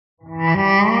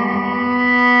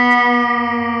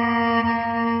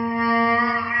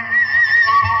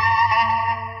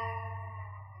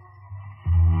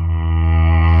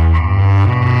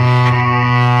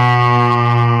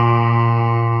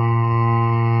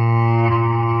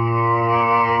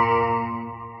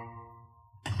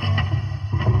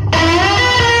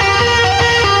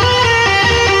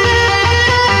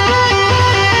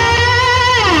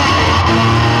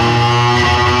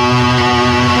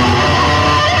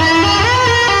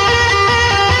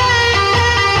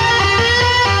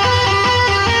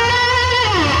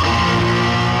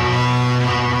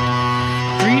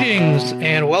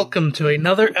welcome to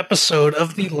another episode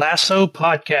of the Lasso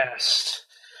podcast.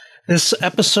 This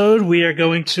episode, we are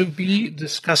going to be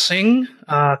discussing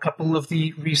a couple of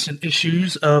the recent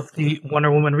issues of the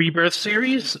Wonder Woman Rebirth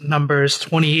series, numbers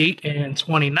 28 and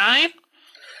 29.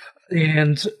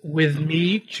 And with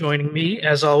me, joining me,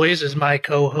 as always, is my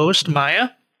co-host, Maya.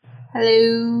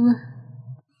 Hello.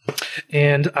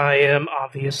 And I am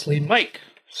obviously Mike.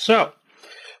 So,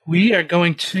 we are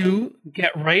going to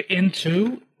get right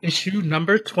into issue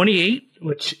number 28,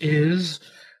 which is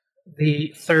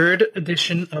the third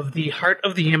edition of the Heart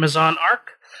of the Amazon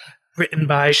arc, written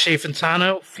by Shea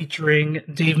Fontano, featuring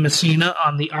Dave Messina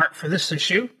on the art for this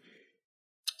issue.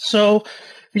 So,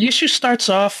 the issue starts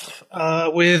off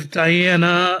with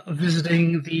Diana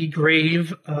visiting the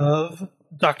grave of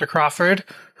Dr. Crawford,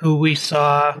 who we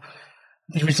saw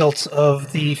the results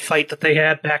of the fight that they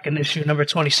had back in issue number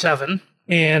 27.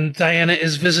 And Diana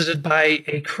is visited by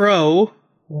a crow,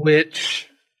 which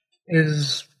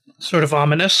is sort of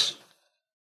ominous.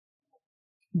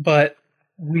 But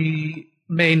we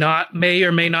may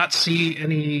or may not see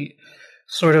any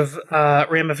sort of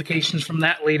ramifications from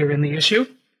that later in the issue.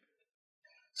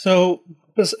 So,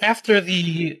 after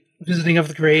the visiting of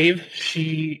the grave,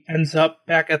 she ends up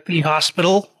back at the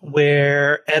hospital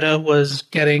where Etta was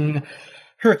getting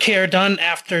her care done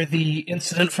after the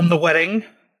incident from the wedding.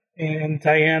 And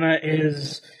Diana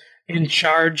is in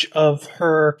charge of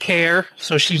her care,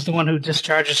 so she's the one who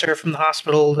discharges her from the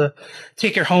hospital to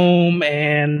take her home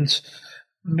and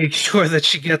make sure that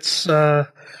she gets her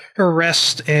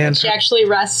rest. And she actually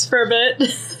rests for a bit.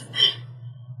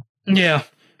 Yeah.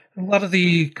 A lot of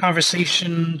the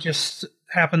conversation just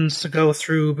happens to go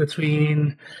through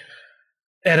between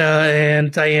Etta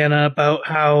and Diana about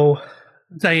how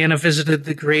Diana visited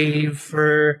the grave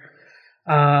for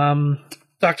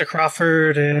Dr.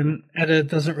 Crawford, and Etta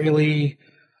doesn't like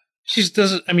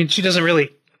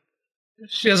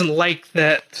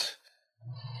that.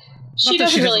 She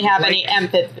doesn't really have any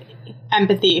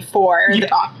empathy for the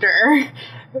doctor,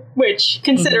 which,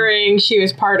 considering she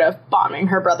was part of bombing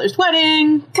her brother's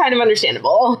wedding, kind of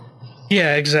understandable.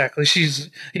 Yeah, exactly. She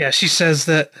says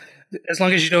that as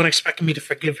long as you don't expect me to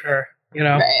forgive her,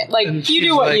 right? Like, you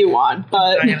do what you want,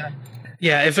 but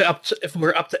yeah, if it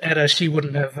were up to Etta, she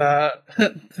wouldn't have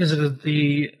visited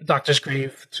the doctor's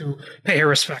grave to pay her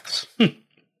respects.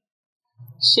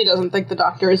 She doesn't think the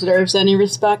doctor deserves any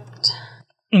respect.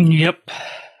 Yep.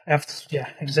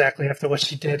 Exactly, after what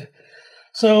she did.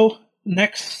 So,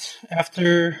 next,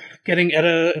 after getting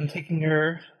Etta and taking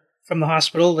her from the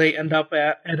hospital, they end up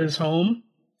at Etta's home,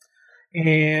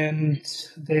 and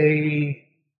they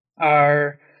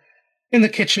are in the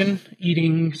kitchen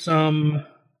eating some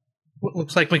what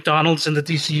looks like McDonald's in the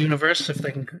DC universe, if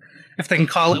they can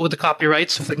call it with the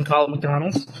copyrights, if they can call it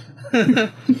McDonald's.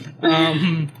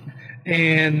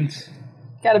 And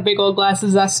got a big old glass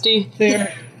of zesty.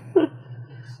 There.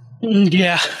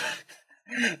 Yeah.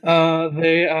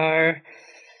 They are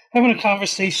having a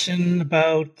conversation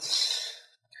about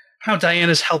how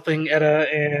Diana's helping Etta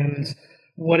and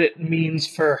what it means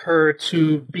for her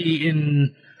to be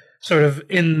in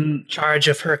charge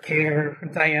of her care.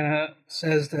 Diana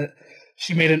says that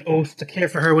she made an oath to care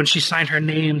for her when she signed her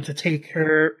name to take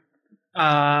her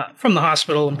from the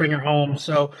hospital and bring her home.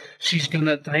 So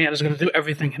Diana's gonna do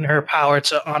everything in her power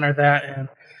to honor that and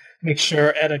make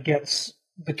sure Etta gets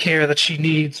the care that she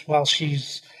needs while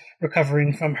she's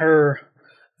recovering from her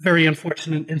very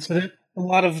unfortunate incident. A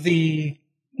lot of the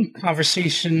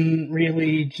conversation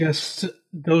really just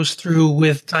goes through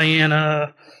with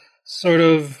Diana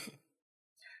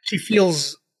she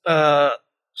feels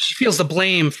the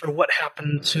blame for what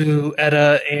happened to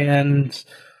Etta and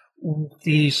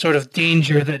the sort of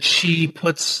danger that she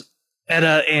puts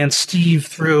Etta and Steve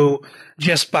through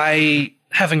just by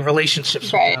having relationships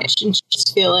with them. Right, she's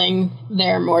feeling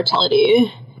their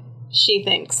mortality. She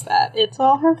thinks that it's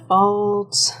all her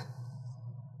fault.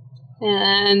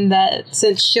 And that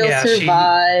since she'll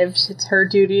survive, it's her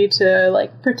duty to,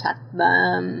 protect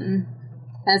them.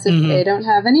 As if they don't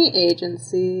have any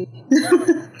agency.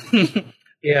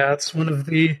 Yeah, that's one of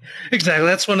the,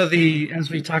 as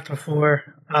we talked before,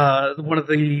 one of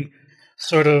the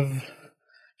sort of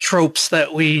tropes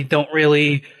that we don't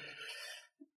really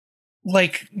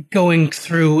like going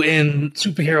through in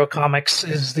superhero comics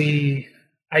is the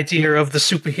idea of the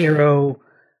superhero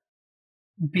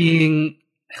being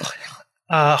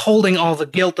holding all the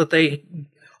guilt that they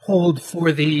hold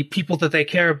for the people that they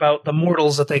care about, the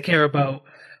mortals that they care about,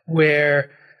 where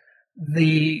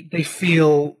they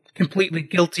feel completely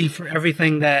guilty for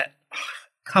everything that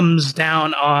comes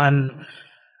down on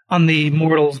the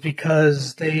mortals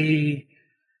because they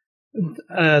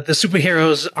the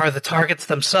superheroes are the targets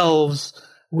themselves,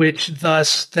 which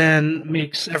thus then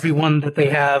makes everyone that they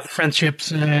have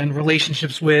friendships and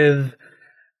relationships with,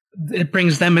 it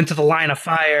brings them into the line of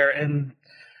fire. And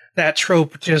that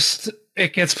trope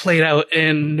it gets played out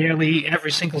in nearly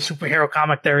every single superhero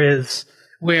comic there is,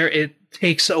 where it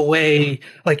takes away,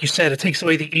 like you said, it takes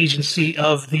away the agency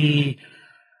of the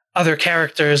other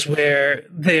characters, where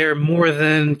they're more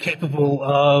than capable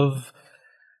of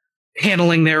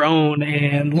handling their own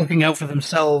and looking out for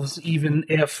themselves, even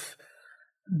if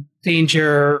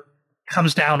danger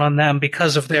comes down on them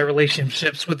because of their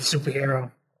relationships with the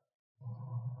superhero.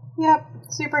 Yep,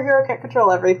 superhero can't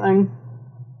control everything,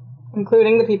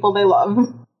 including the people they love.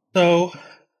 So,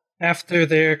 after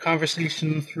their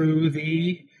conversation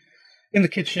in the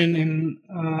kitchen in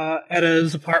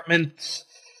Etta's apartment,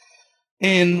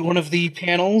 in one of the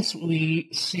panels, we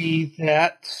see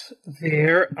that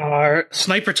there are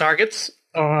sniper targets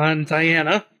on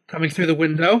Diana coming through the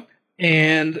window,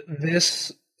 and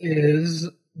this is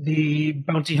the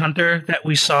bounty hunter that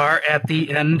we saw at the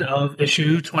end of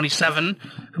issue 27,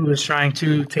 who is trying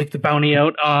to take the bounty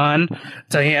out on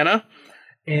Diana,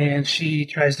 and she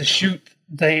tries to shoot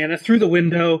Diana through the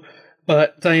window,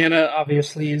 but Diana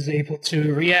obviously is able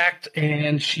to react,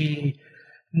 and she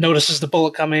notices the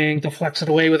bullet coming, deflects it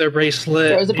away with her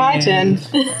bracelet. Throws a pie tin.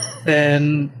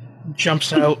 Then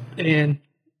jumps out and...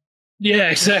 Yeah,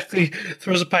 exactly.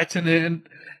 Throws a pie tin and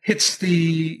hits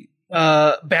the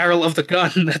barrel of the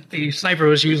gun that the sniper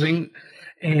was using.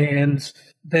 And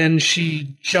then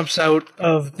she jumps out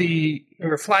of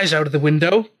flies out of the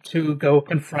window to go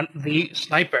confront the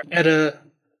sniper. Etta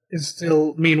is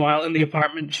still, meanwhile, in the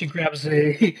apartment. She grabs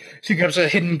a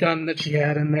hidden gun that she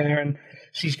had in there, and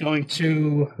she's going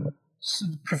to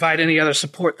provide any other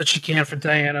support that she can for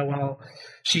Diana while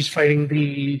she's fighting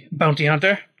the bounty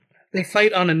hunter. They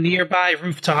fight on a nearby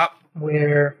rooftop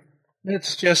where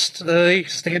it's just a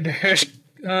standard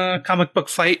comic book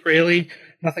fight, really.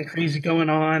 Nothing crazy going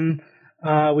on.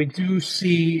 We do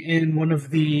see in one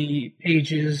of the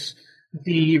pages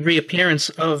the reappearance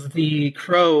of the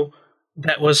crow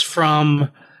that was from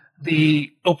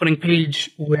the opening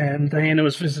page when Diana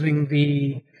was visiting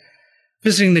the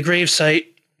gravesite,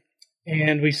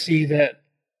 and we see that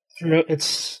throughout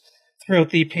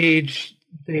the page,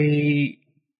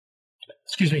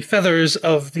 feathers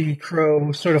of the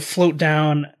crow sort of float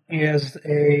down as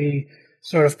a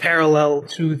sort of parallel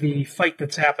to the fight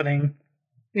that's happening.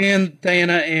 And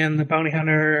Diana and the bounty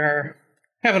hunter are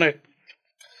having a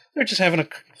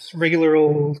regular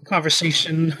old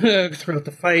conversation throughout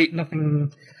the fight.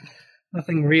 Nothing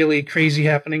really crazy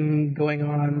going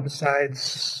on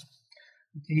besides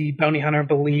the bounty hunter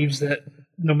believes that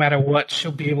no matter what,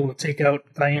 she'll be able to take out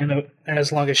Diana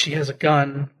as long as she has a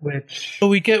gun. So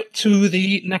we get to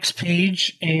the next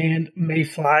page, and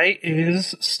Mayfly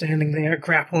is standing there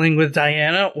grappling with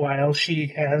Diana while she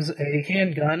has a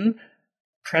handgun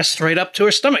pressed right up to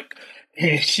her stomach.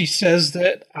 And she says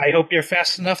that, "I hope you're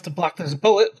fast enough to block this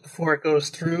bullet before it goes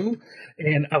through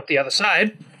and out the other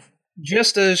side."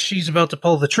 Just as she's about to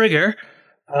pull the trigger,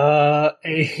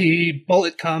 a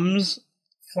bullet comes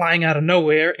flying out of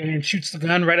nowhere and shoots the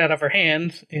gun right out of her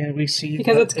hand, and we see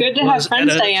because it's good to have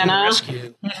friends, Diana.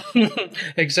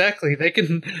 Exactly, they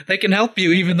can help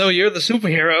you even though you're the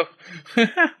superhero.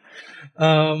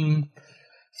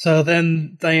 So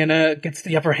then Diana gets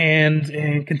the upper hand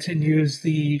and continues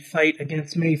the fight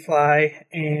against Mayfly,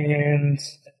 and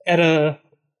Etta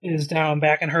is down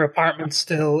back in her apartment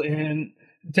still, and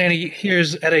Danny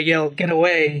hears Etta yell, "Get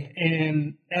away!"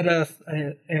 And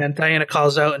Diana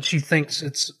calls out, and she thinks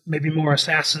it's maybe more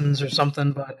assassins or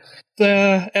something, but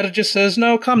Etta just says,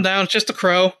 "No, calm down, it's just a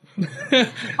crow."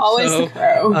 Always the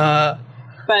crow.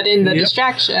 But in the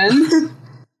distraction...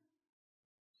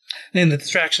 In the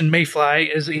distraction,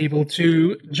 Mayfly is able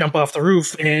to jump off the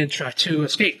roof and try to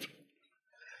escape,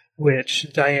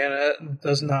 which Diana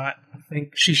does not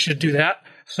think she should do that.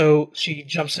 So she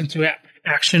jumps into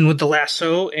action with the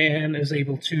lasso and is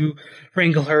able to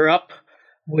wrangle her up,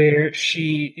 where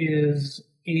she uses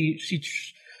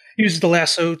the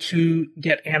lasso to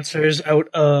get answers out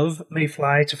of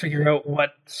Mayfly to figure out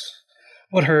what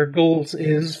her goals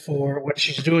is for what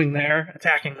she's doing there,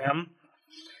 attacking them.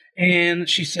 And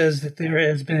she says that there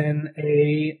has been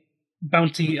a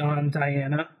bounty on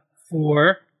Diana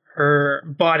for her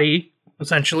body,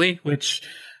 essentially, which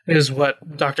is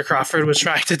what Dr. Crawford was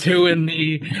trying to do in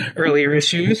the earlier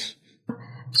issues.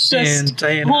 Just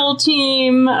Diana, a whole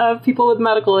team of people with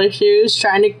medical issues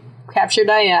trying to capture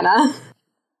Diana.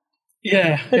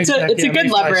 Yeah, it's a good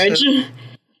Mayfly leverage.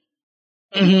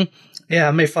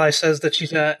 Yeah, Mayfly says that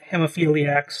she's a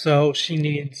hemophiliac, so she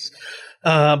needs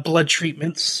blood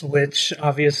treatments, which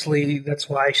obviously that's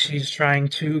why she's trying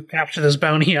to capture this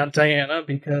bounty on Diana,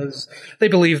 because they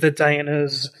believe that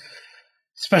Diana's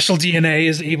special DNA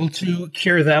is able to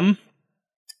cure them.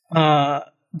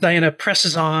 Diana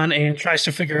presses on and tries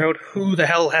to figure out who the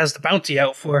hell has the bounty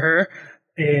out for her,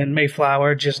 and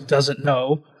Mayflower just doesn't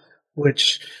know,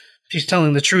 which she's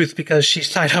telling the truth because she's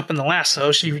tied up in the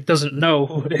lasso. She doesn't know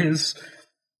who it is.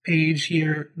 Page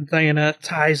here, Diana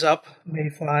ties up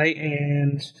Mayfly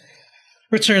and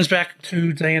returns back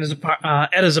to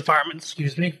Etta's apartment,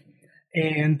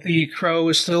 and the crow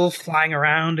is still flying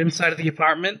around inside of the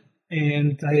apartment,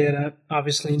 and Diana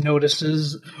obviously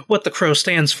notices what the crow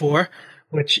stands for,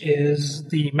 which is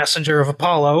the messenger of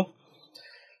Apollo.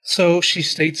 So she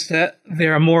states that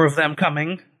there are more of them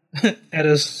coming.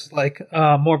 Etta's like,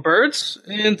 more birds?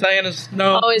 And Diana's,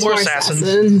 no, always more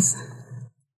assassins.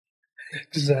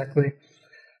 Exactly.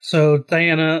 So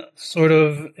Diana sort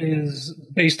of is,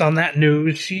 based on that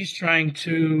news, she's trying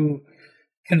to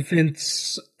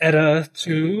convince Etta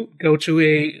to go to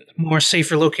a more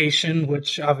safer location,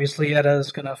 which obviously Etta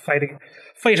is going to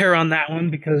fight her on that one,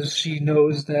 because she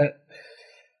knows that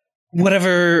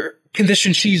whatever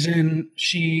condition she's in,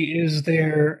 she is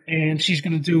there, and she's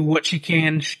going to do what she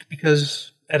can,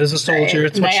 because Etta's a soldier. Right.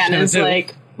 It's what Diana's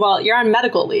like, well, you're on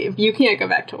medical leave. You can't go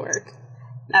back to work.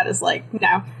 Etta's like,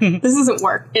 no, this isn't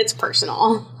work. It's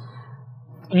personal.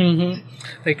 Mm-hmm.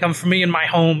 They come for me in my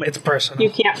home. It's personal. You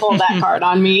can't pull that card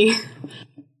on me.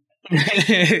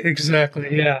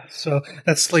 Exactly, yeah. So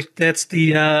that's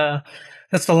the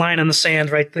line in the sand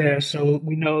right there. So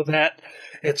we know that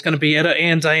it's going to be Etta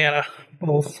and Diana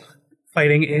both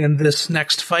fighting in this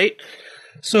next fight.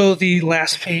 So the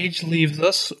last page leaves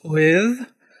us with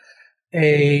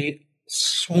a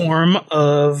swarm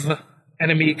of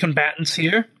enemy combatants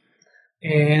here,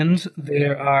 and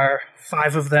there are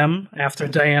 5 of them. After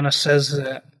Diana says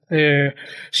that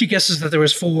she guesses that there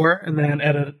was 4, and then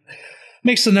Etta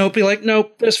makes the note be like,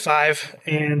 nope, there's 5,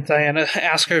 and Diana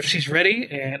asks her if she's ready,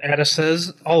 and Etta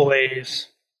says, always.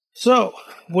 So,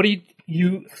 what do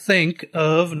you think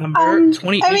of number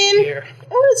 28 here?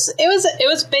 It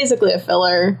was basically a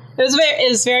filler. It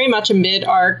was very much a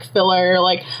mid-arc filler.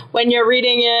 Like, when you're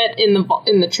reading it in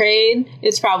the trade,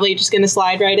 it's probably just going to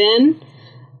slide right in.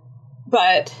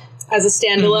 But as a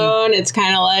standalone, it's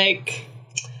kind of like,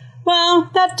 well,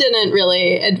 that didn't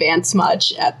really advance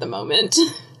much at the moment.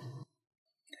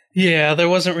 Yeah, there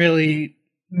wasn't really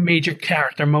major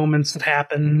character moments that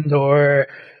happened, or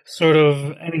sort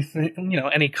of anything,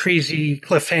 any crazy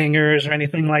cliffhangers or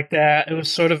anything like that. It was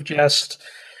sort of just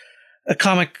a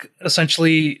comic.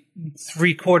 Essentially,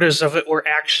 3/4 of it were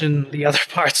action. The other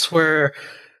parts were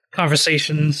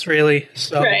conversations, really.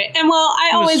 So, right. And well,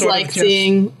 I always like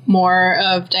seeing more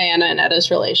of Diana and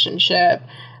Etta's relationship.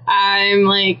 I'm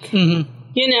like,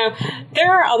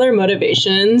 there are other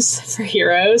motivations for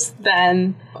heroes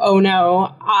than, oh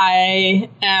no, I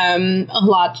am a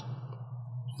lot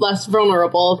less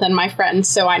vulnerable than my friends,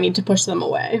 so I need to push them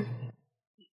away.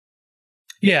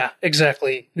 Yeah,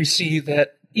 exactly. We see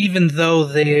that even though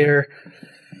they're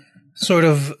sort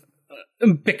of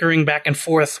bickering back and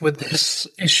forth with this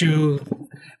issue,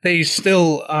 they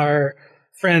still are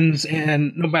friends,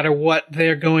 and no matter what,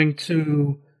 they're going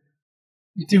to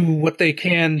do what they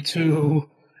can to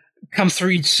come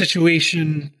through each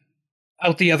situation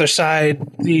out the other side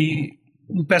the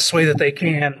best way that they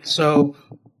can. So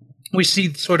we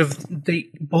see sort of they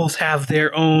both have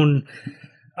their own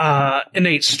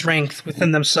innate strength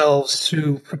within themselves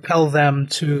to propel them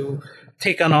to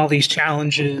take on all these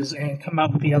challenges and come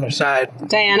out the other side.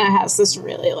 Diana has this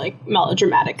really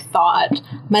melodramatic thought.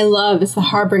 My love is the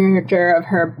harbinger of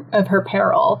her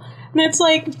peril. And it's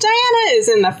like, Diana is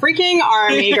in the freaking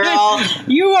army, girl.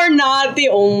 You are not the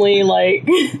only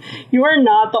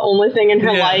thing in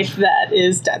her life that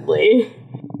is deadly.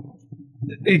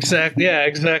 Exactly. Yeah,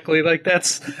 exactly. Like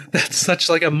that's such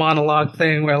like a monologue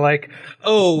thing where like,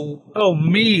 oh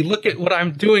me, look at what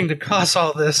I'm doing to cause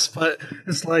all this. But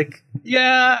it's like,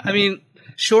 yeah, I mean,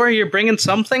 sure, you're bringing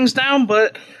some things down,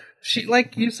 but she,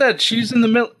 like you said, she's in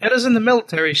the Etta's in the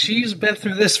military. She's been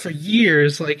through this for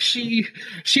years. Like she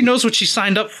knows what she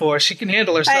signed up for. She can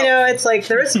handle herself. I know, it's like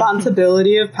the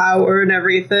responsibility of power and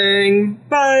everything,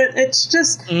 but it's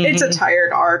just it's a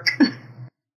tired arc.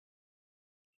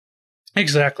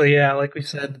 Exactly, yeah. Like we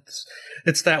said,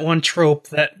 it's that one trope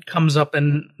that comes up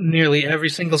in nearly every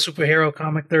single superhero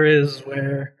comic there is,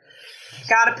 where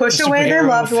gotta push away their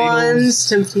loved ones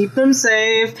to keep them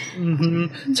safe.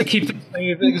 To keep them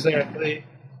safe, exactly.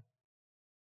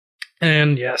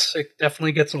 And yes, it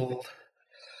definitely gets old.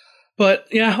 But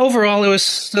yeah, overall, it was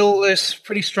still this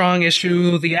pretty strong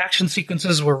issue. The action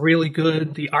sequences were really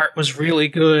good. The art was really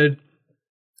good.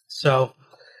 So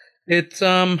it's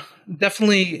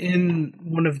definitely in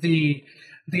one of the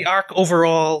arc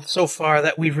overall so far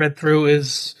that we've read through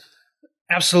is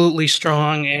absolutely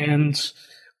strong. And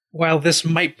while this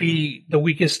might be the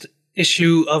weakest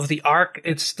issue of the arc,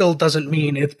 it still doesn't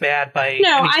mean it's bad by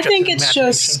no. any I stretch think of it's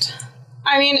imagination. just.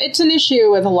 I mean, it's an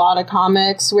issue with a lot of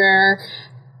comics where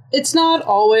it's not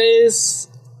always.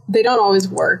 They don't always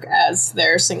work as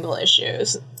their single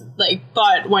issues.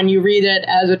 But when you read it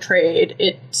as a trade,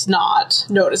 it's not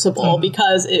noticeable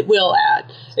because it will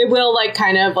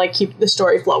kind of keep the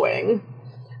story flowing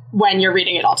when you're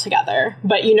reading it all together.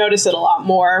 But you notice it a lot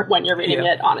more when you're reading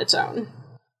it on its own.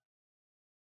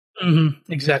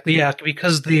 Mm-hmm. Exactly, yeah,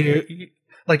 because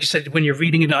like you said, when you're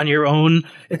reading it on your own,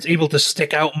 it's able to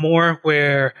stick out more,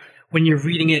 where when you're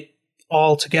reading it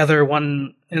all together,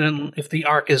 and if the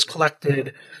arc is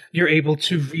collected, you're able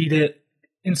to read it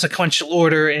in sequential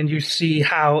order, and you see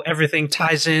how everything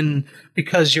ties in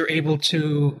because you're able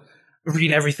to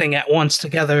read everything at once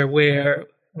together, where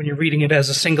when you're reading it as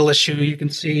a single issue, you can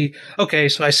see, okay,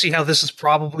 so I see how this is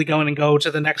probably going to go to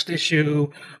the next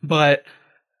issue, but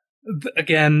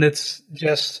again, it's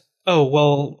just, oh,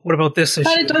 well, what about this issue?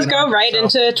 But it does go right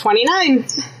into 29.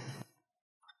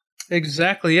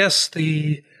 Exactly, yes.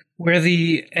 Where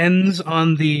the ends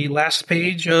on the last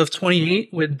page of 28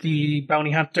 with the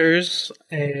bounty hunters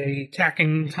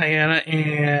attacking Diana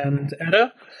and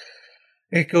Edda,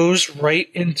 it goes right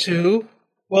into,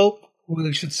 well,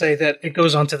 we should say that it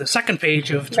goes on to the second page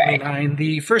of 29. Right.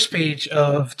 The first page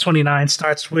of 29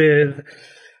 starts with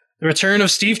the return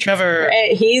of Steve Trevor.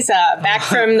 Right. He's back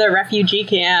from the refugee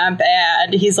camp,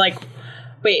 and he's like,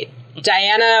 wait,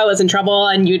 Diana was in trouble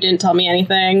and you didn't tell me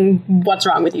anything. What's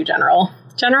wrong with you, General?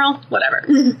 Whatever.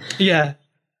 Yeah,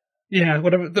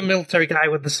 whatever. The military guy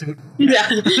with the suit. Yeah.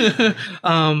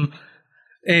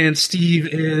 And Steve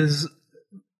is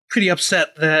pretty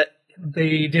upset that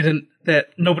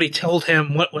nobody told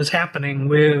him what was happening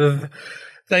with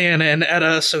Diana and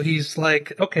Edda. So he's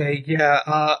like, okay, yeah,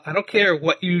 I don't care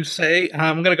what you say.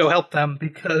 I'm gonna go help them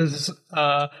because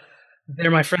they're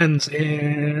my friends,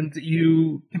 and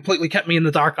you completely kept me in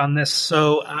the dark on this.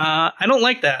 So I don't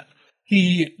like that.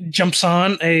 He jumps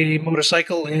on a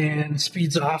motorcycle and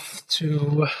speeds off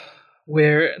to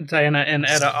where Diana and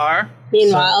Edda are.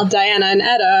 Meanwhile, Diana and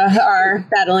Edda are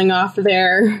battling off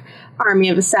their army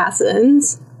of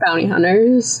assassins, bounty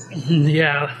hunters.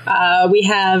 Yeah. We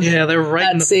have... Yeah, they're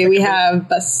right Let's see, we have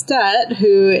Bastet,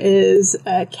 who is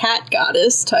a cat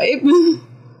goddess type,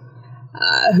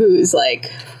 who's,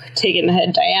 taking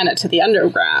Diana to the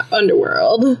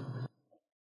underworld.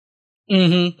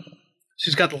 Mm-hmm.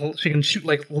 She can shoot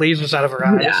lasers out of her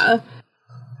eyes.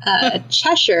 Yeah.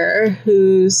 Cheshire,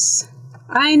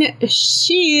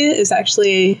 she is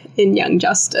actually in Young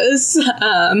Justice.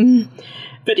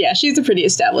 But yeah, she's a pretty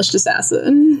established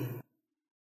assassin.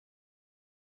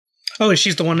 Oh,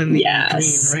 she's the one in the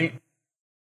green, right?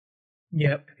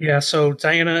 Yep. Yeah, so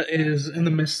Diana is in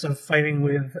the midst of fighting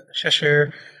with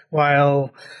Cheshire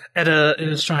while Edda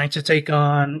is trying to take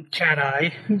on Cat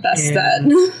Eye.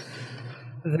 Bastet.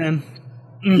 Then...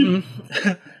 Mm-hmm.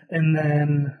 And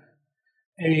then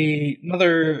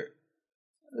another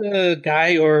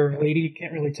guy or lady,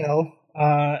 can't really tell.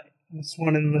 This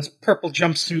one in this purple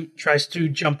jumpsuit tries to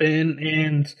jump in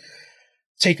and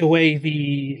take away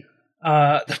the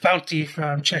bounty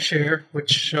from Cheshire, which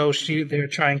shows she's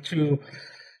trying to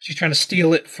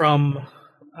steal it from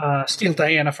steal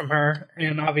Diana from her,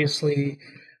 and obviously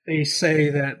they say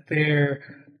that they're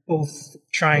both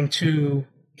trying to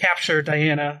capture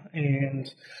Diana, and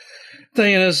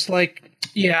Diana's like,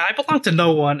 yeah, I belong to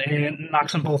no one, and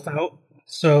knocks them both out.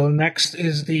 So next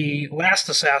is the last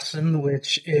assassin,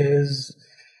 which is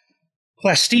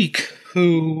Plastique,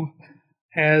 who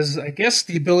has, I guess,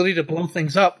 the ability to blow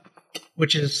things up,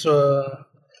 which is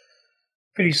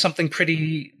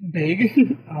pretty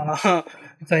big.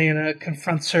 Diana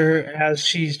confronts her as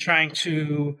she's trying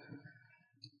to...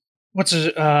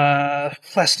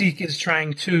 Plastique is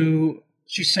trying to...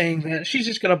 She's saying that she's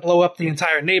just going to blow up the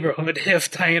entire neighborhood if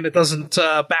Diana doesn't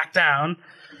back down,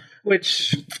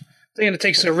 which Diana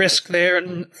takes a risk there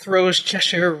and throws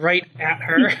Cheshire right at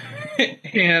her,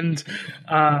 and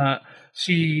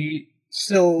she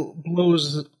still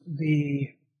blows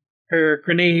her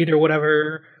grenade or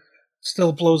whatever,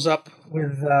 still blows up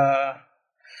with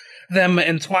them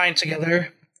entwined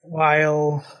together,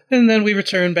 and then we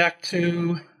return back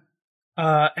to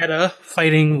Edda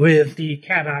fighting with the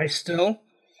Cat Eye still,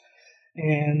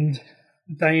 and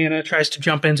Diana tries to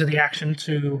jump into the action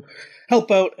to help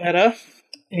out Edda,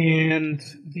 and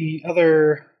the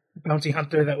other bounty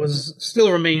hunter that was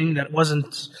still remaining, that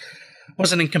wasn't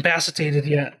incapacitated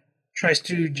yet, tries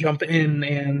to jump in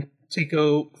and take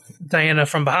out Diana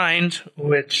from behind,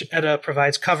 which Etta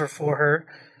provides cover for her.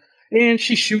 And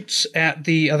she shoots at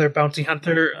the other bounty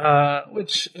hunter,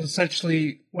 which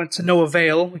essentially went to no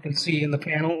avail. We can see in the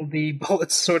panel the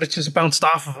bullets sort of just bounced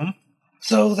off of him.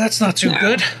 So that's not too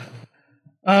good.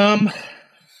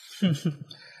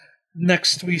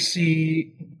 Next we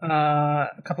see a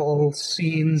couple of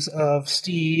scenes of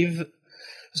Steve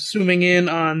zooming in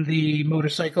on the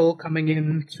motorcycle coming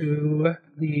into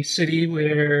the city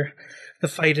where the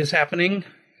fight is happening.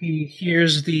 He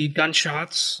hears the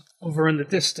gunshots over in the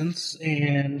distance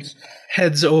and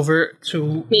heads over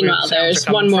to... Meanwhile, there's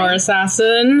one more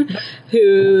assassin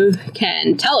who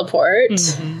can teleport.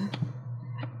 Mm-hmm.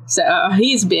 So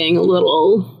he's being a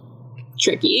little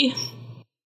tricky.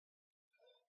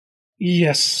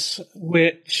 Yes,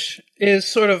 which is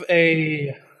sort of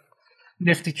a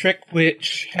nifty trick,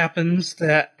 which happens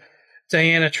that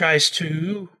Diana tries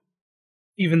to,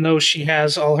 even though she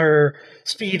has all her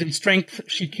speed and strength,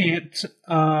 she can't,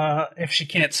 if she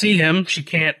can't see him, she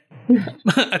can't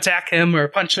attack him or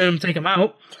punch him, take him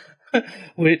out,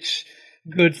 which,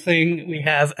 good thing we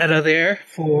have Etta there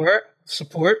for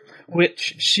support,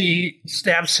 which she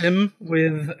stabs him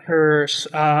with her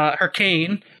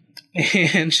cane,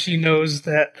 and she knows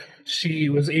that she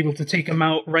was able to take him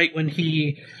out right when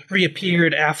he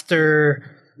reappeared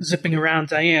after zipping around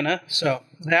Diana. So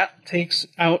that takes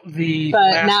out the...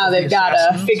 But now they've got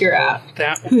to figure out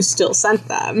who still sent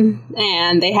them.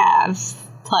 And they have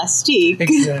Plastique.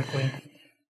 Exactly.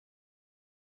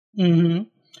 Mm-hmm.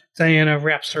 Diana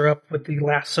wraps her up with the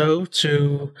lasso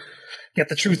to get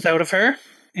the truth out of her.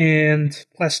 And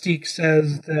Plastique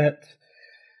says that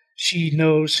she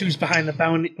knows who's behind the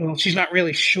bounty. Well, she's not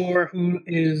really sure who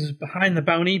is behind the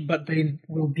bounty, but they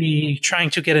will be trying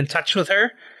to get in touch with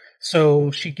her. So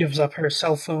she gives up her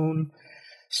cell phone,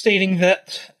 stating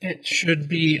that it should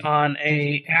be on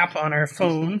an app on her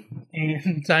phone.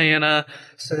 And Diana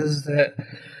says that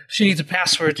she needs a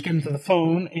password to get into the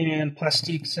phone, and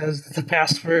Plastique says that the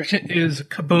password is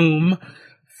Kaboom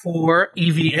for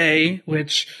EVA,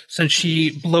 which, since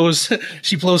she blows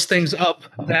things up,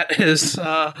 that is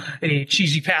a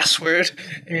cheesy password,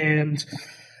 and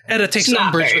Etta takes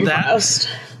umbrage with that.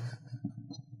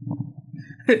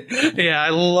 Yeah, I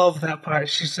love that part.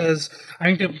 She says,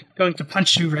 "I'm going to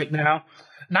punch you right now.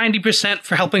 90%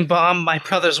 for helping bomb my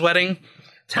brother's wedding,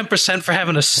 10% for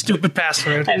having a stupid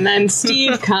password." And then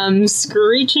Steve comes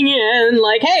screeching in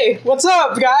like, "Hey, what's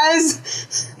up,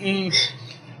 guys?"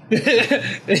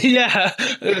 Yeah,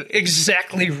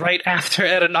 exactly right after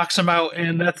Etta knocks him out,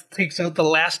 and that takes out the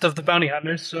last of the bounty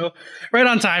hunters. So, right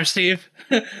on time, Steve.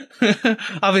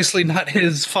 Obviously not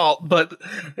his fault, but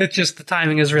it's just the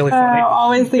timing is really funny.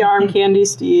 Always the arm candy,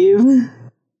 Steve.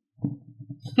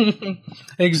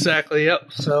 Exactly,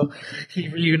 yep. So, he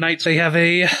reunites. They have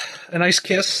a nice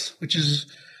kiss, which is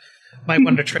my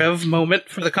Wonder Trev moment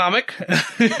for the comic.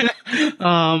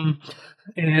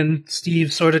 And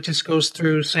Steve sort of just goes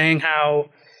through saying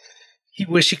how he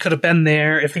wished he could have been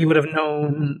there if he would have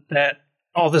known that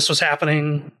all this was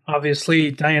happening.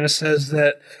 Obviously, Diana says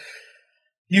that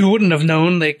you wouldn't have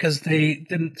known because they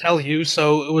didn't tell you,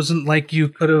 so it wasn't like you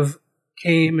could have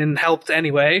came and helped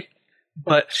anyway.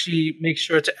 But she makes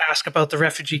sure to ask about the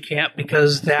refugee camp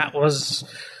because that was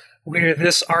where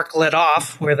this arc led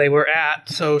off, where they were at.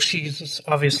 So she's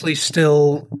obviously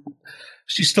still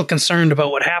concerned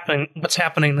about what's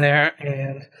happening there,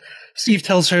 and Steve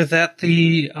tells her that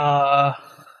the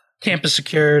camp is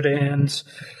secured and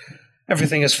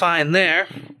everything is fine there.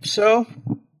 So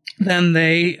then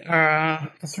the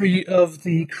three of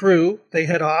the crew, they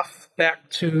head off back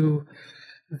to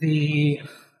the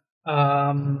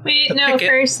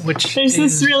first, there's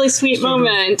this really sweet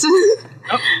moment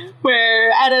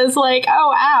where Etta's like,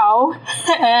 "Oh, ow,"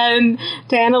 and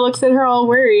Diana looks at her all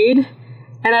worried.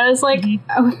 And I was like,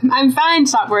 "Oh, I'm fine,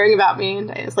 stop worrying about me." And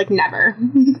I was like, never.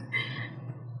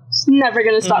 She's never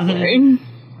going to stop worrying.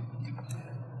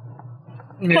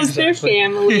 Because they're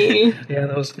family. Yeah,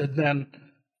 that was good then.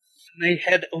 They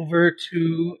head over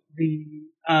to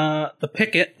the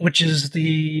picket, which is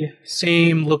the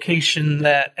same location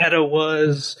that Etta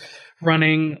was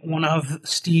running one of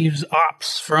Steve's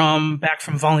ops back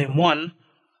from Volume 1,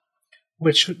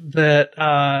 which the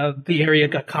area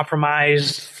got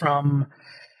compromised from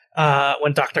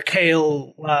when Dr.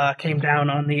 Kale came down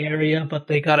on the area, but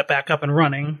they got it back up and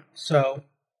running. So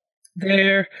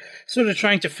they're sort of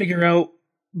trying to figure out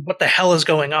what the hell is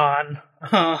going on.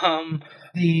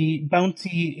 The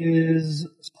bounty is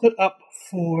put up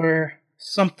for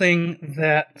something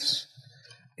that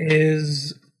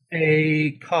is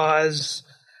a cause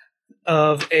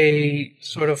of a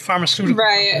sort of pharmaceutical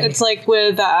right company. It's like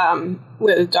with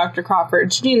Dr.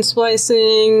 Crawford's gene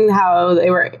splicing, how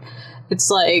it's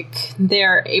like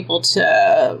they're able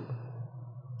to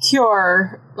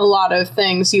cure a lot of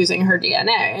things using her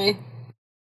DNA.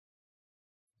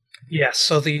 Yes,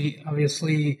 so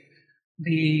obviously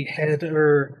the head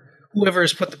or whoever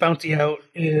has put the bounty out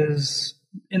is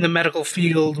in the medical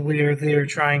field where they're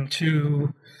trying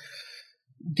to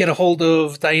get a hold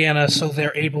of Diana so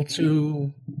they're able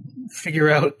to figure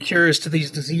out cures to these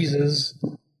diseases,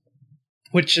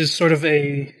 which is sort of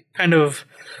a kind of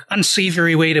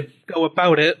unsavory way to go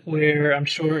about it, where I'm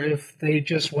sure if they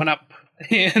just went up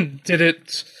and did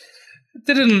it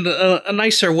in a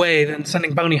nicer way than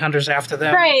sending bounty hunters after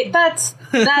them. Right, that's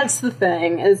the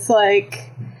thing. It's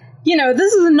like,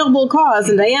 this is a noble cause,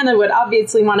 and Diana would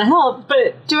obviously want to help,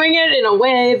 but doing it in a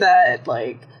way that,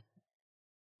 like,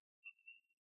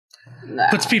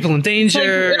 puts people in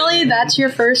danger. Like, really? That's your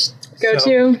first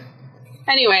go-to? So.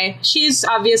 Anyway, she's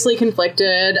obviously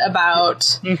conflicted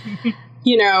about,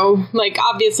 like,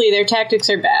 obviously their tactics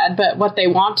are bad, but what they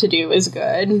want to do is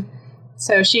good.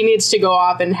 So she needs to go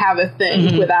off and have a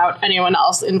thing without anyone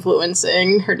else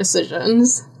influencing her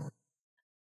decisions.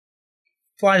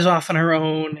 Flies off on her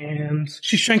own, and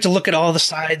she's trying to look at all the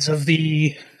sides of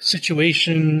the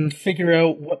situation, figure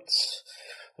out what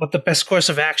the best course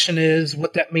of action is,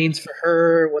 what that means for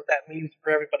her, what that means for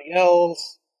everybody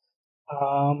else.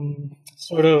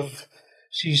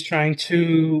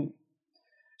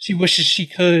 She wishes she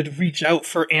could reach out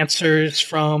for answers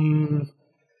from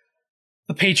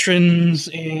the patrons,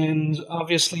 and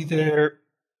obviously they're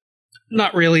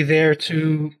not really there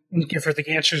to give her the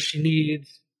answers she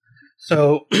needs.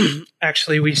 So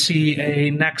actually we see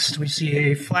a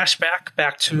flashback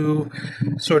back to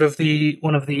sort of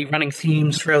one of the running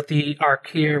themes throughout the arc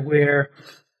here, where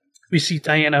we see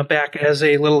Diana back as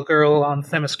a little girl on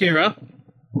Themyscira.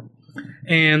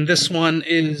 And this one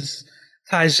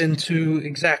ties into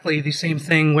exactly the same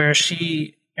thing, where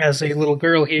she, as a little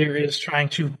girl here, is trying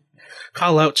to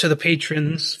call out to the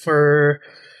patrons for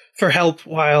help,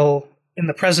 while in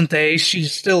the present day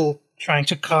she's still trying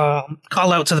to call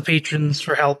out to the patrons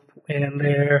for help, and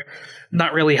they're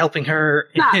not really helping her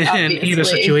in either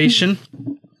situation.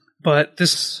 But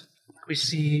we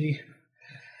see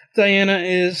Diana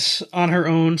is on her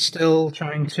own, still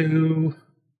trying to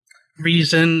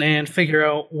reason and figure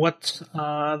out what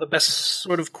the best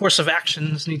sort of course of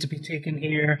actions need to be taken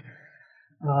here.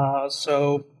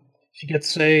 So she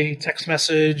gets a text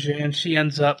message, and she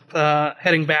ends up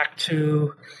heading back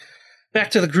to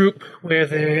the group, where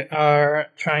they are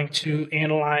trying to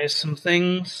analyze some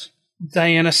things.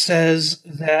 Diana says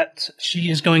that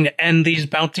she is going to end these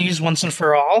bounties once and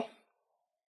for all.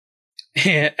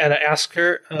 And I ask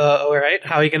her, all right,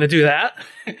 how are you going to do that?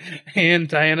 And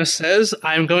Diana says,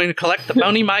 I'm going to collect the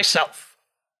bounty myself.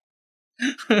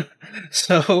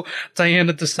 So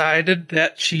Diana decided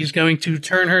that she's going to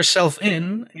turn herself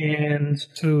in and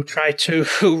to try to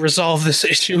resolve this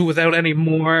issue without any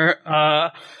more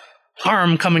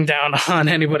harm coming down on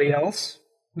anybody else.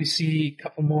 We see a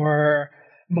couple more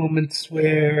moments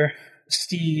where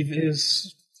Steve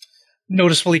is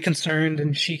noticeably concerned,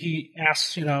 and he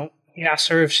asks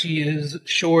her if she is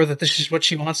sure that this is what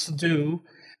she wants to do.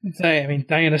 I mean,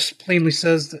 Diana plainly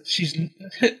says that she's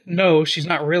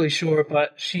not really sure,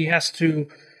 but she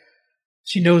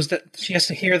knows that she has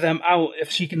to hear them out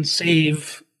if she can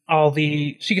save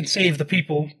the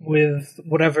people with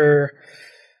whatever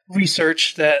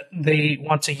research that they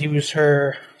want to use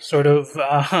her sort of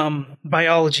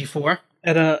biology for.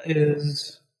 Etta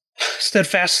is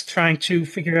steadfast trying to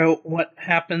figure out what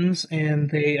happens,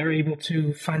 and they are able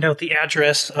to find out the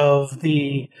address of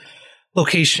the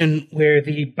location where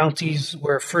the bounties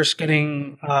were first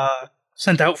getting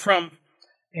sent out from.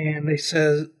 And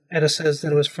Etta says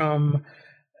that it was from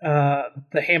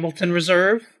the Hamilton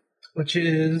Reserve,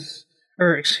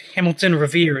 Hamilton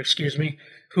Revere, excuse me,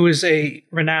 who is a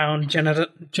renowned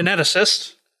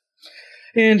geneticist,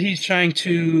 and he's trying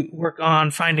to work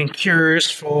on finding cures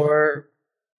for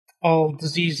all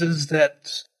these diseases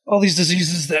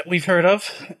that we've heard of.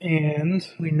 And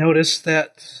we notice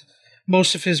that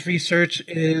most of his research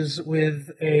is with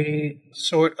a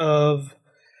sort of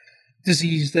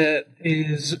disease that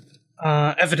is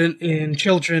evident in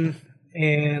children,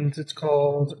 and it's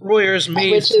called Royer's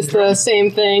Maze, which is the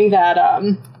same thing that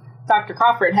Dr.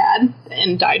 Crawford had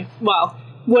and died,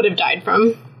 would have died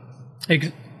from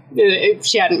if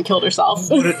she hadn't killed herself.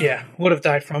 Would have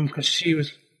died from, because she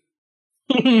was...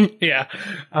 Yeah.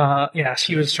 Yeah,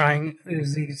 she was trying, it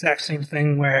was the exact same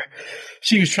thing where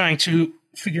she was trying to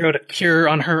figure out a cure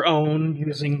on her own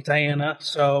using Diana.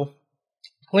 So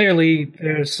clearly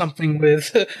there's something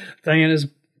with Diana's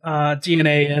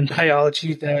DNA and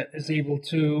biology that is able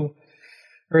to,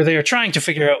 or they are trying to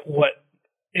figure out what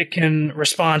it can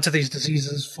respond to these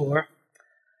diseases for.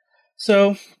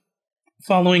 So,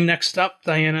 following next up,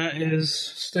 Diana is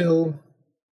still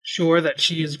sure that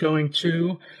she is going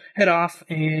to head off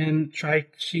and try.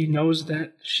 She knows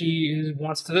that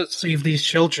wants to save these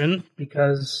children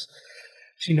because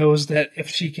she knows that if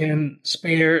she can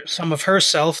spare some of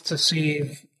herself to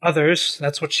save others,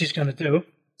 that's what she's going to do.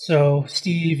 So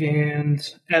Steve and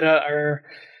Etta are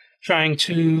trying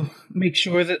to make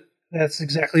sure that that's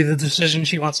exactly the decision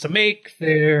she wants to make.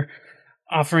 They're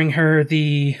offering her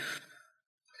the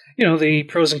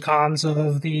pros and cons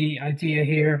of the idea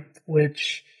here,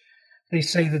 which they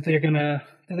say that they're gonna.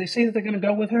 Do they say that they're gonna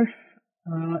go with her?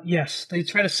 Yes, they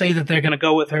try to say that they're gonna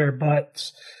go with her,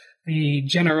 but the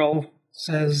general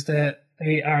says that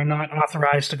they are not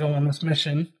authorized to go on this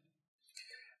mission.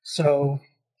 So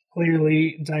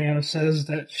clearly, Diana says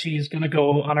that she's gonna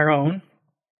go on her own,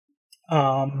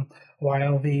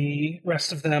 while the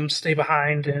rest of them stay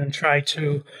behind and try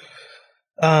to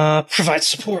provide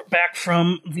support back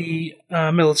from the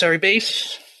military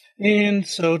base. And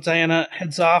so Diana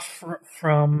heads off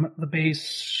from the base.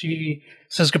 She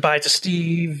says goodbye to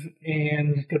Steve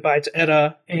and goodbye to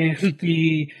Etta. And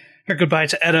her goodbye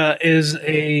to Etta is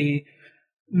a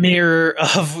mirror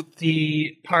of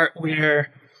the part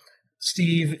where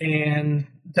Steve and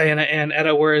Diana and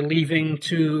Etta were leaving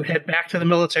to head back to the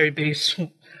military base,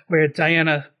 where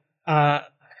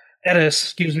Etta,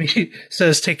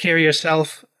 says, "Take care of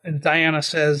yourself," and Diana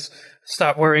says,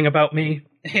 "Stop worrying about me."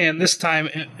 And this time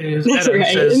it is Etta who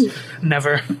says,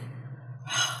 "Never,"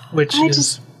 which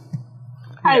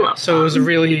I love. So it was a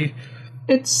really,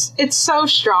 it's so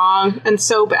strong and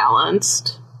so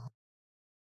balanced.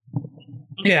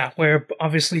 Yeah, where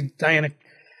obviously Diana's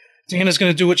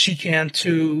going to do what she can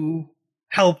to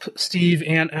help Steve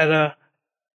and Etta.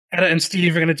 Etta and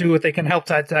Steve are going to do what they can help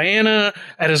Diana.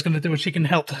 Etta's going to do what she can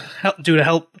help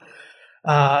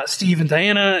Steve and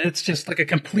Diana. It's just like a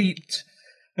complete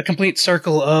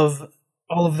circle of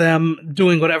all of them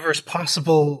doing whatever is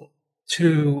possible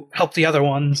to help the other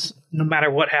ones, no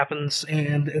matter what happens.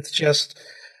 And it's just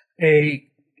it's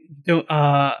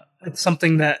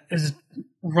something that is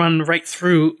run right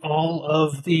through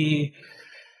the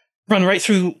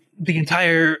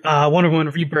entire Wonder Woman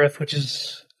Rebirth, which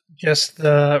is just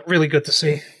really good to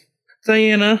see.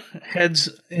 Diana heads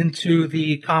into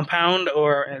the compound,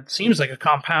 or it seems like a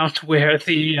compound, where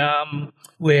the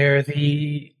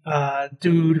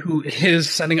dude who is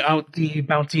sending out the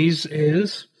bounties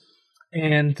is.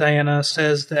 And Diana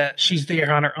says that she's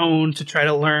there on her own to try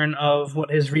to learn of what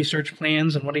his research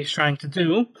plans and what he's trying to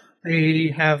do.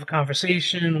 They have a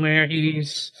conversation where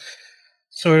he's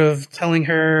sort of telling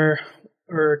her,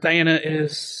 or Diana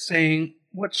is saying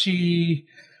what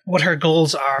her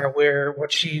goals are,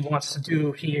 what she wants to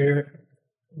do here,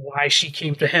 why she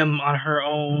came to him on her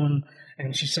own.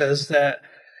 And she says that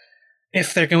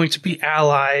if they're going to be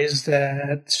allies,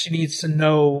 that she needs to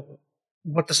know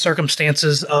what the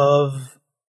circumstances of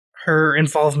her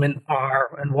involvement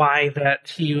are and why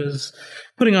that he was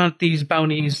putting on these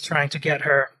bounties trying to get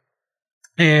her.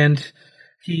 And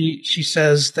she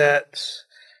says that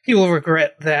he will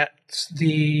regret that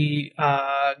the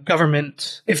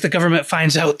government, if the government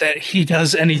finds out that he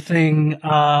does anything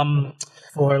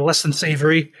for less than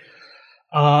savory.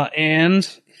 And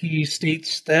he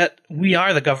states that we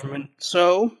are the government.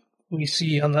 So we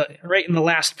see right in the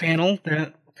last panel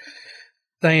that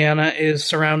Diana is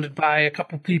surrounded by a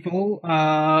couple people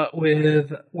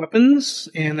with weapons,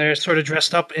 and they're sort of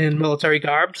dressed up in military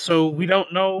garb. So we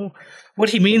don't know what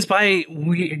he means by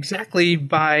we're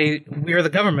the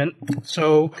government.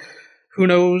 So who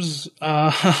knows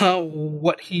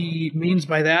what he means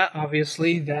by that?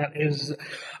 Obviously, that is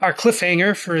our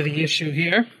cliffhanger for the issue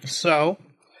here. So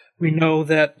we know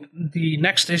that the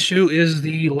next issue is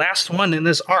the last one in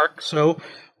this arc. So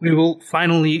we will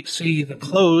finally see the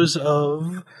close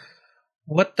of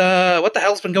what the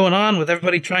hell's been going on with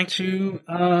everybody trying to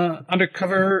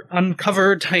uncover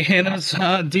Diana's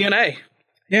DNA.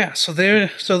 Yeah, so there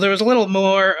was a little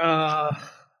more,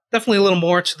 definitely a little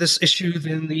more to this issue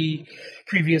than the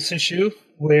previous issue,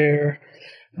 where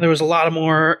there was a lot of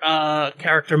more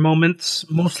character moments,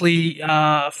 mostly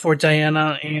for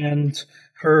Diana and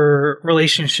her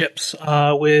relationships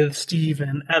with Steve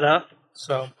and Etta.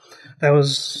 So that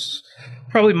was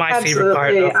probably my favorite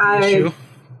part of the issue.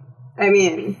 I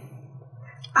mean,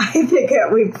 I think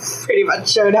we pretty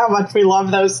much showed how much we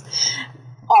love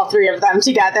all three of them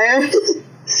together.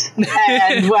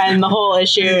 And when the whole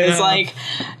issue is like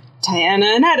Diana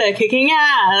and Etta kicking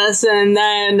ass and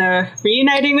then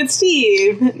reuniting with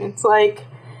Steve, and it's like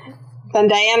then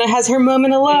Diana has her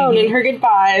moment alone and her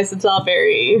goodbyes. It's all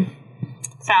very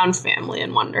found family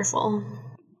and wonderful.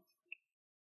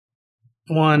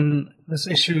 This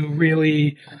issue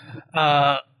really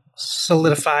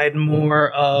solidified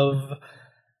more of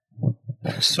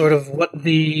sort of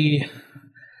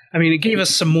it gave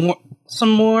us some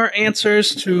more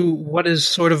answers to what has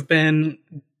sort of been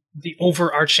the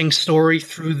overarching story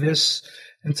through this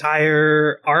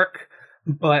entire arc,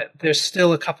 but there's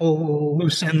still a couple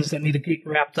loose ends that need to get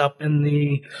wrapped up in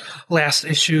the last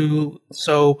issue.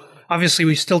 So obviously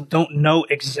we still don't know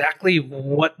exactly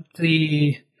what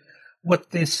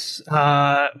this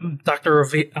Dr.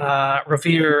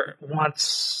 Revere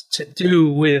wants to do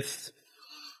with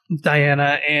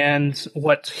Diana and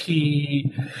what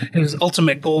his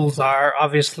ultimate goals are.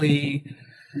 Obviously,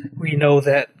 we know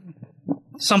that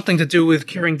something to do with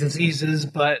curing diseases,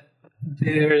 but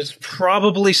there's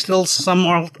probably still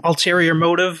some ulterior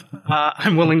motive.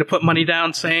 I'm willing to put money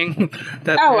down saying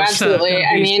that. Oh, absolutely.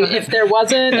 If there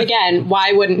wasn't, again,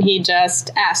 why wouldn't he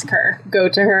just ask her, go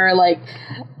to her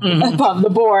above the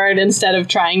board instead of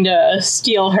trying to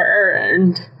steal her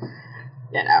and,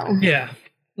 Yeah.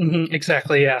 Mm-hmm,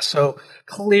 exactly, yeah. So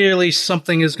clearly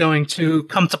something is going to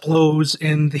come to blows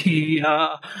in the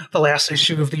last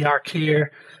issue of the arc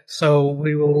here. So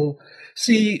we will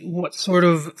see what sort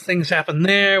of things happen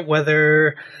there,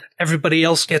 whether everybody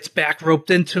else gets back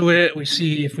roped into it.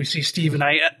 If we see Steve and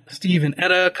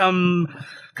Etta come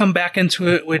back into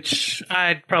it, which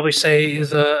I'd probably say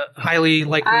is a highly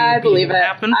likely believe it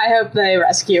happen. I hope they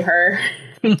rescue her.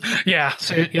 Yeah,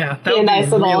 that would be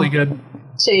really good.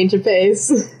 Change of pace.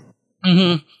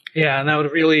 Mm-hmm. Yeah, and that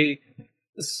would really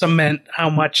cement how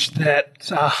much that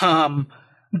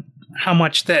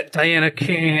Diana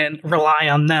can rely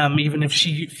on them, even if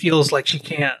she feels like she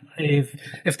can't.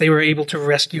 If they were able to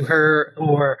rescue her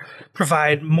or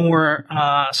provide more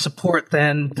support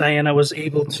than Diana was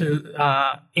able to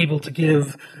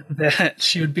give, that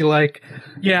she would be like,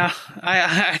 yeah,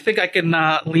 I think I can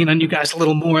lean on you guys a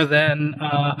little more than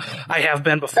I have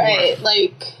been before. Right,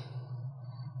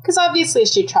 because obviously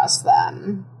she trusts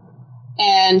them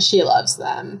and she loves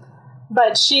them,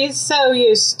 but she's so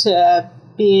used to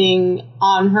being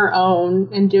on her own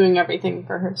and doing everything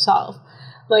for herself.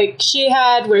 She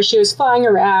had where she was flying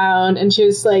around and she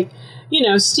was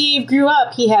Steve grew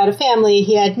up, he had a family,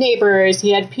 he had neighbors,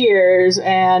 he had peers,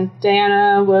 and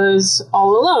Diana was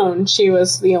all alone. She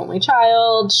was the only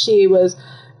child. She was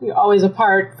always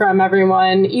apart from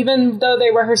everyone. Even though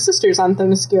they were her sisters on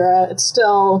Themyscira, it's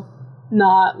still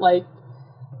not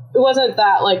it wasn't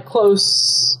that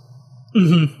close,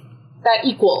 that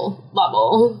equal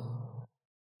level.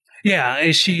 Yeah,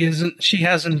 she wasn't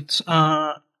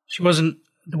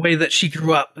the way that she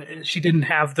grew up. She didn't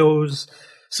have those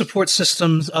support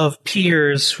systems of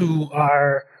peers who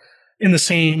are in the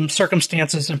same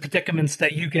circumstances and predicaments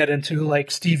that you get into,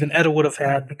 like Steve and Etta would have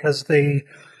had, because they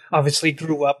obviously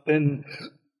grew up in,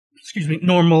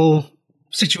 normal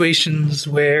situations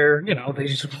where, they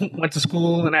just went to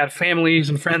school and had families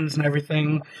and friends and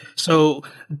everything. So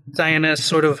Diana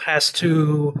sort of has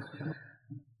to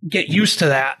get used to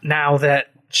that now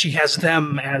that she has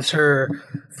them as her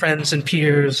friends and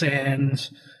peers, and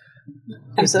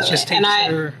absolutely. And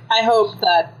I hope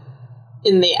that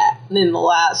in the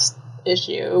last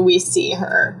issue we see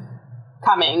her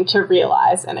coming to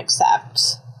realize and accept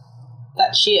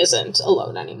that she isn't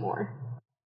alone anymore.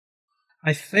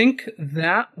 I think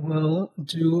that will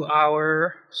do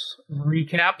our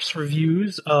recaps,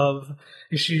 reviews of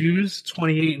issues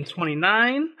 28 and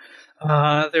 29.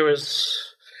 There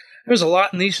was a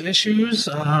lot in these issues.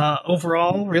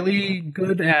 Overall, really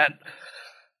good at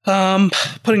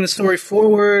putting the story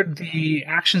forward. The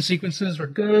action sequences were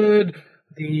good.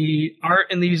 The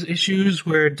art in these issues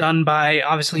were done by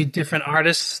obviously different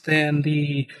artists than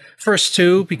the first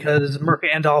two, because Mirka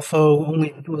Andolfo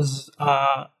only was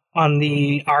on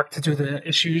the arc to do the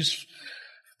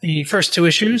first two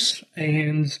issues,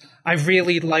 and I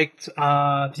really liked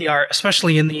the art,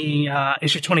 especially in the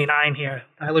issue 29 here.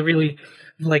 I really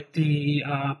like the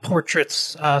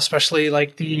portraits, especially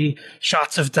like the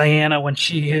shots of Diana when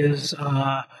she's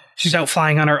out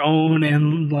flying on her own,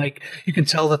 and you can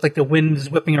tell that the wind is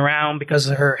whipping around because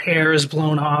her hair is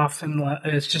blown off, and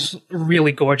it's just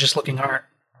really gorgeous looking art.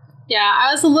 Yeah,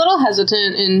 I was a little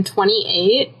hesitant in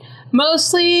 28,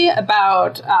 mostly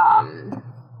about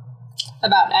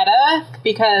Etta,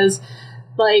 because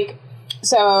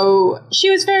so she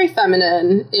was very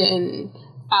feminine in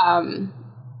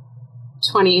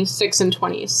 26 and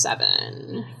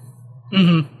 27.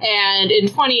 Mm-hmm. And in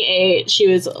 28, she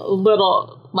was a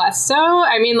little less so.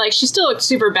 I mean, like, she still looked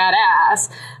super badass,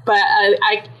 but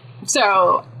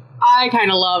I kind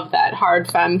of love that hard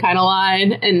femme kind of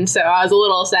line, and so I was a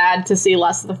little sad to see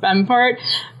less of the femme part,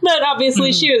 but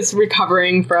obviously she was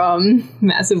recovering from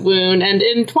massive wound, and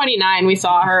in 29 we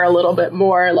saw her a little bit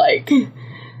more, like,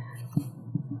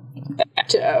 back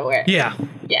to where... Yeah.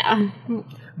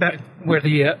 Back where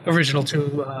the original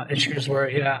 2 issues were,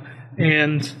 yeah.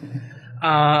 And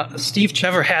Steve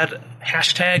Trevor had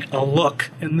 #a-look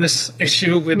in this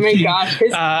issue with his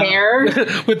hair.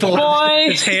 With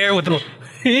his hair, with the...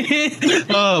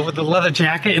 with the leather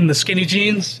jacket and the skinny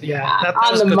jeans. Yeah. That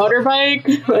on the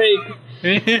motorbike.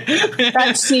 Like,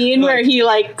 that scene where he,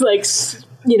 like,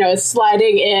 you know, is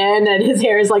sliding in and his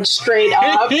hair is, like, straight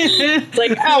up. It's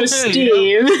like, oh,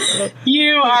 Steve,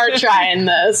 you are trying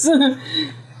this.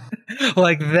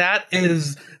 Like, that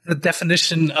is the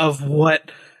definition of what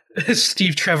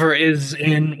Steve Trevor is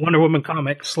in Wonder Woman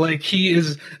comics. Like,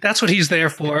 that's what he's there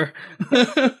for.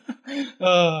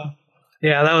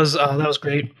 Yeah, that was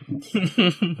great.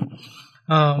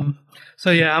 So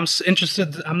yeah, I'm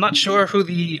interested. I'm not sure who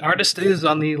the artist is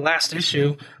on the last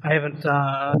issue. I haven't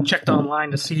checked online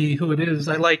to see who it is.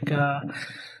 I like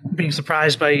being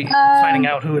surprised by finding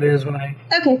out who it is when I...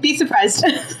 Okay, be surprised.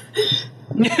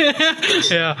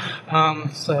 Yeah.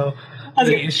 So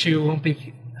the issue won't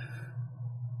be...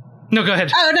 No, go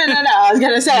ahead. Oh, no. I was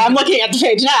going to say, I'm looking at the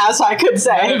page now, so I could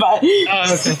say, but...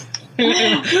 Oh,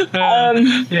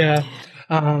 okay. Yeah.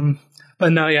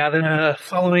 But no, yeah, the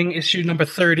following issue, number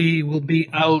 30, will be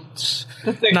out...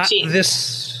 The 13th. Not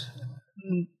this...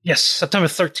 Yes, September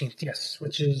 13th, yes,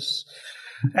 which is...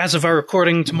 As of our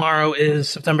recording, tomorrow is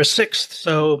September 6th,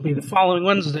 so it'll be the following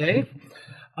Wednesday.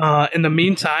 In the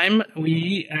meantime,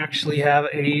 we actually have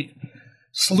a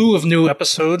slew of new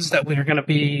episodes that we're going to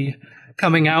be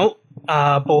coming out.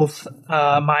 Both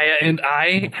Maya and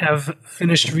I have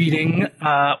finished reading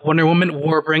Wonder Woman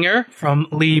Warbringer from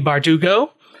Lee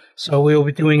Bardugo, so we'll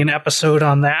be doing an episode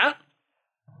on that.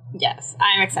 Yes,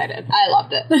 I'm excited. I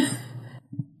loved it.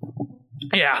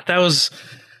 Yeah, that was...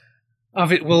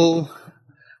 We'll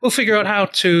figure out how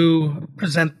to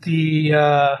present the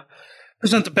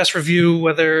best review,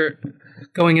 whether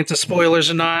going into spoilers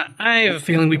or not. I have a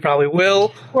feeling we probably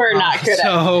will. We're not good at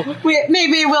it.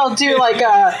 Maybe we'll do like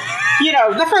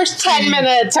the first 10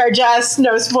 minutes are just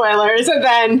no spoilers, and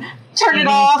then turn it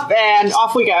off, and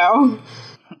off we go.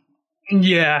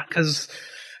 Yeah, because...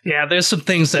 Yeah, there's some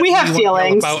things that we have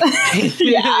feelings about.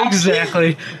 Yeah,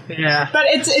 exactly. Yeah, but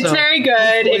it's very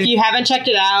good. If you haven't checked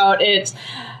it out,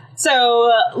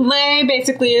 so Lay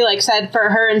basically said for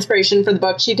her inspiration for the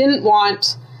book, she didn't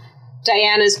want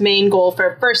Diana's main goal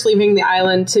for first leaving the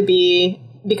island to be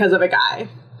because of a guy.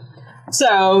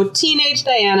 So teenage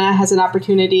Diana has an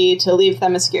opportunity to leave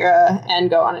Themyscira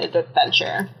and go on an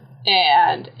adventure,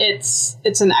 and it's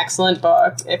an excellent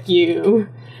book.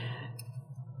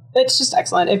 It's just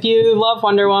excellent. If you love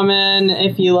Wonder Woman,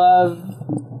 if you love,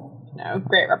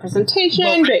 great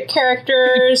representation, great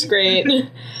characters, great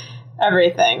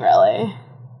everything, really.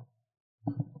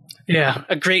 Yeah,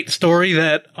 a great story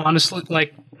that honestly,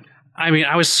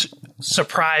 I was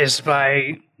surprised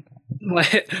by,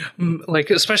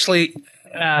 especially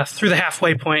through the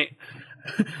halfway point,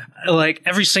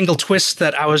 every single twist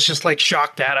that I was just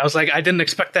shocked at. I was I didn't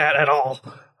expect that at all.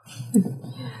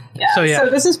 Yeah. So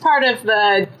this is part of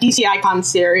the DC Icon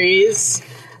series,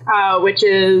 which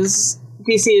is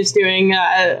DC is doing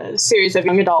a series of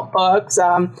young adult books.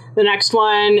 The next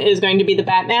one is going to be the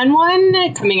Batman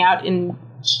one, coming out in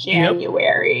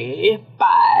January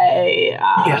by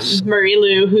Marie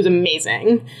Lu, who's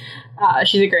amazing.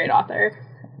 She's a great author.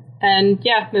 And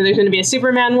yeah, there's going to be a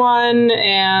Superman one,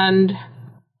 and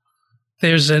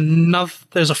there's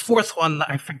a fourth one that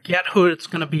I forget who it's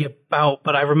going to be about,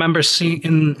 but I remember seeing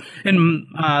in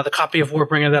the copy of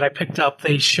Warbringer that I picked up,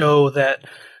 they show that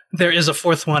there is a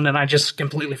fourth one, and I just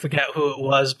completely forget who it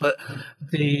was, but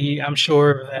I'm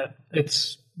sure that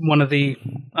it's one of the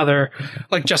other,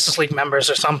 Justice League members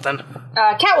or something.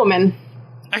 Catwoman.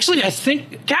 Actually, I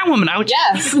think Catwoman. I was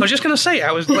just going to say,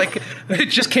 I was it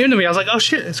just came to me. I was like, oh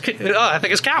shit, I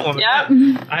think it's Catwoman. Yep.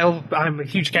 I'm a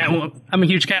huge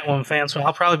Catwoman fan, so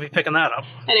I'll probably be picking that up.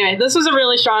 Anyway, this was a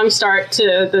really strong start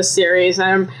to this series.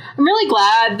 I'm really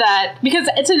glad that, because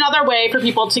it's another way for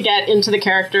people to get into the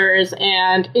characters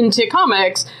and into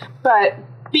comics, but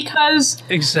because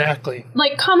exactly,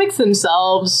 comics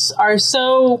themselves are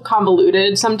so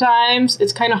convoluted sometimes,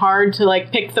 it's kind of hard to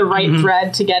pick the right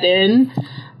thread to get in.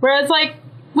 Whereas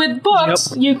with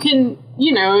books, you can,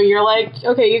 you're like,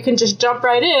 okay, you can just jump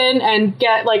right in and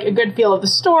get like a good feel of the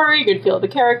story, good feel of the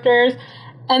characters,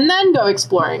 and then go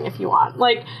exploring if you want.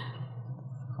 Like,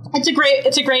 it's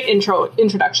a great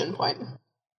introduction point.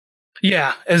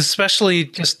 Yeah, especially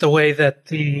just the way that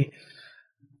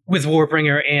with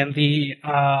Warbringer and the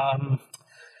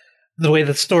way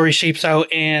the story shapes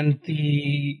out and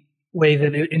the way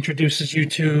that it introduces you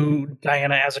to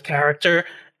Diana as a character.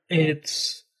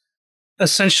 It's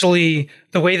essentially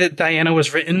the way that Diana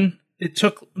was written. It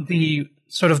took the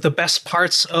sort of the best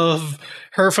parts of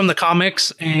her from the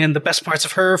comics and the best parts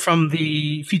of her from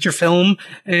the feature film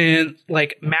and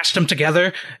like mashed them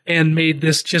together and made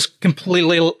this just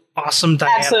completely awesome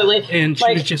Diana. Absolutely. And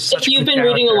she was just such if you've been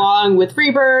character. reading along with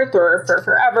Rebirth or for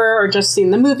Forever or just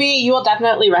seen the movie, you will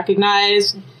definitely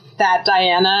recognize that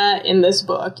Diana in this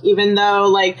book, even though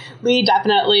like Lee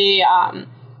definitely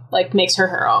makes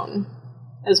her own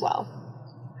as well.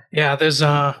 Yeah, there's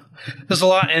a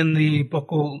lot in the book.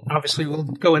 We'll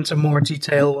go into more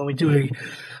detail when we do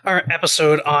our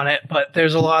episode on it, but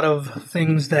there's a lot of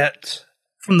things that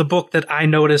from the book that I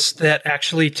noticed that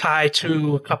actually tie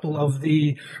to a couple of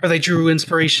they drew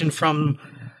inspiration from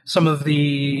some of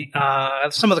the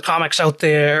comics out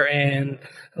there, and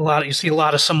you see a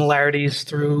lot of similarities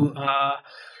through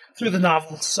the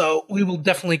novel. So we will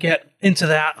definitely get into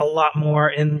that a lot more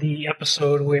in the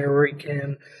episode where we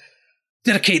can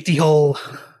dedicate the whole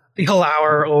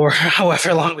hour or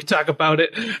however long we talk about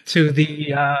it to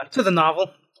the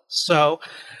novel. So,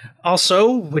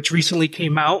 also, which recently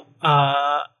came out,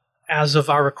 as of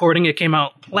our recording, it came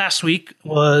out last week,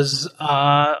 was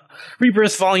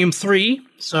Rebirth Volume 3.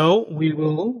 So, we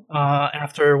will,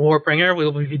 after Warbringer,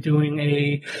 we'll be doing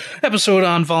a episode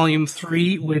on Volume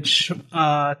 3, which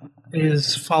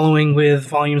is following with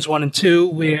Volumes 1 and 2,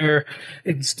 where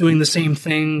it's doing the same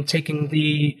thing,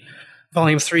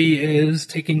 Volume 3 is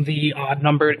taking the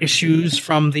odd-numbered issues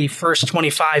from the first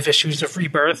 25 issues of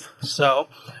Rebirth, so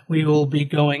we will be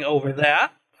going over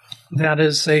that. That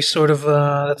is a sort of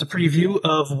that's a preview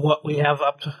of what we have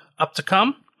up to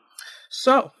come.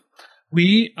 So,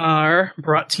 we are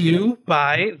brought to you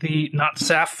by the Not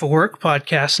Saff for Work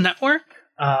podcast network.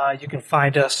 You can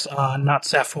find us on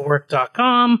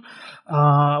notsafforwork.com.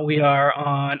 We are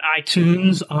on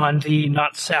iTunes on the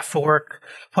Not Saff for Work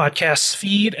podcast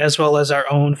feed, as well as our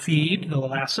own feed, the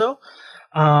Lasso.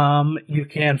 You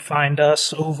can find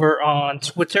us over on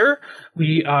Twitter.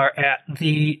 We are at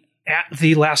the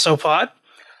Lasso Pod.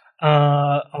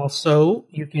 Also,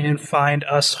 you can find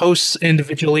us hosts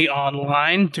individually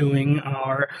online doing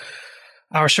our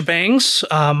shebangs.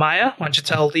 Maya, why don't you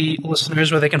tell the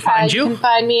listeners where they can find you? You can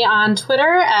find me on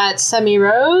Twitter at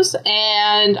SemiRose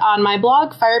and on my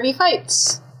blog, Firebee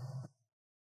Fights.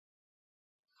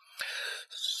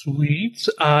 Sweet.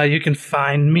 You can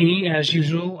find me, as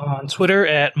usual, on Twitter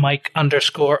at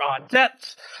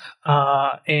Mike_on-det.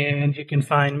 And you can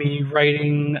find me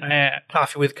writing at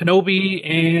Coffee with Kenobi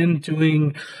and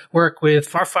doing work with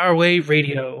Far Far Away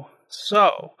Radio.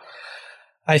 So,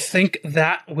 I think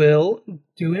that will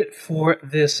do it for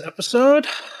this episode.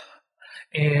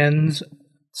 And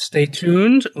stay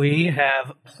tuned. We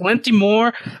have plenty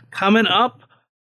more coming up